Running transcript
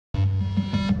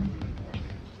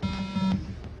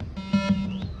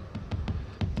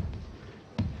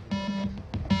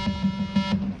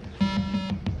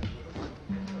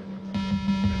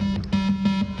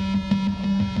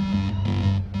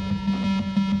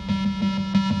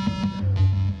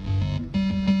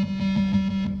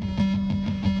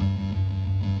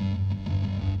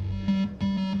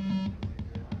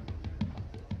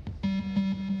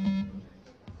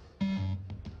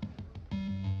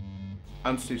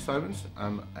I'm Symons.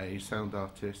 I'm a sound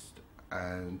artist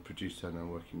and producer, and I'm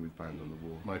working with Band on the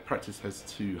Wall. My practice has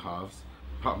two halves.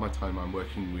 Part of my time I'm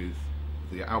working with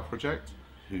the Owl Project,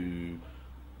 who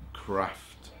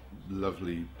craft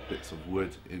lovely bits of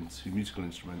wood into musical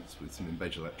instruments with some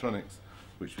embedded electronics,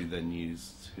 which we then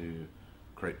use to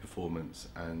create performance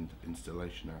and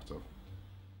installation out of.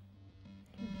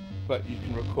 But you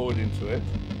can record into it,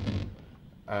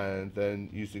 and then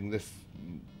using this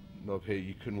knob here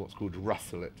you can what's called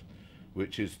rustle it,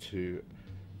 which is to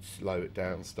slow it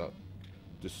down, start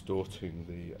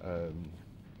distorting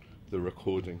the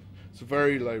recording. It's a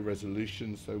very low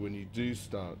resolution, so when you do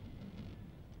start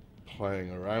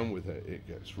playing around with it, it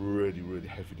gets really, really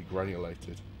heavily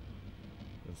granulated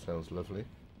and sounds lovely.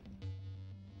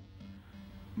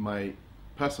 My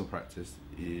personal practice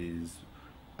is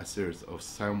a series of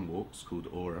sound walks called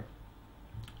Aura.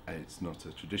 It's not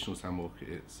a traditional sound walk,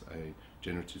 it's a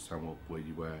generative sound walk where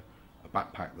you wear a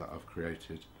backpack that I've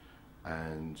created,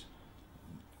 and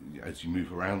as you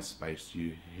move around space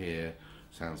you hear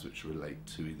sounds which relate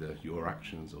to either your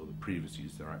actions or the previous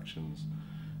user actions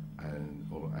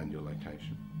and your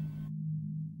location.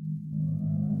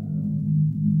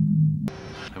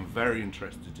 I'm very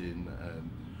interested in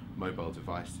mobile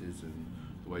devices and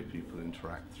the way people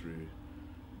interact through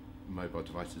mobile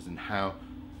devices, and how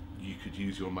you could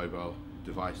use your mobile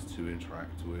device to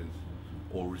interact with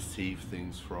or receive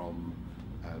things from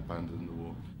Band on the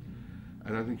Wall.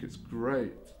 And I think it's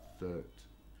great that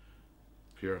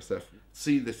PRSF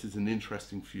see this as an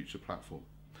interesting future platform.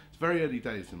 It's very early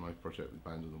days in my project with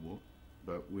Band on the Wall,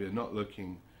 but we're not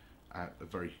looking at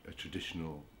a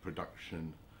traditional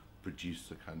production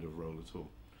producer kind of role at all.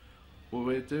 What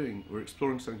we're doing, we're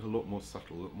exploring something a lot more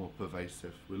subtle, a lot more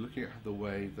pervasive. We're looking at the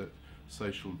way that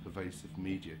social and pervasive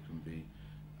media can be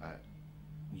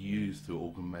used to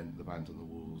augment the Band on the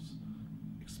Wall's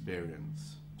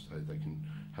experience, so they can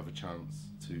have a chance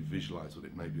to visualise what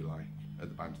it may be like at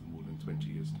the Band on the Wall in 20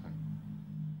 years' time.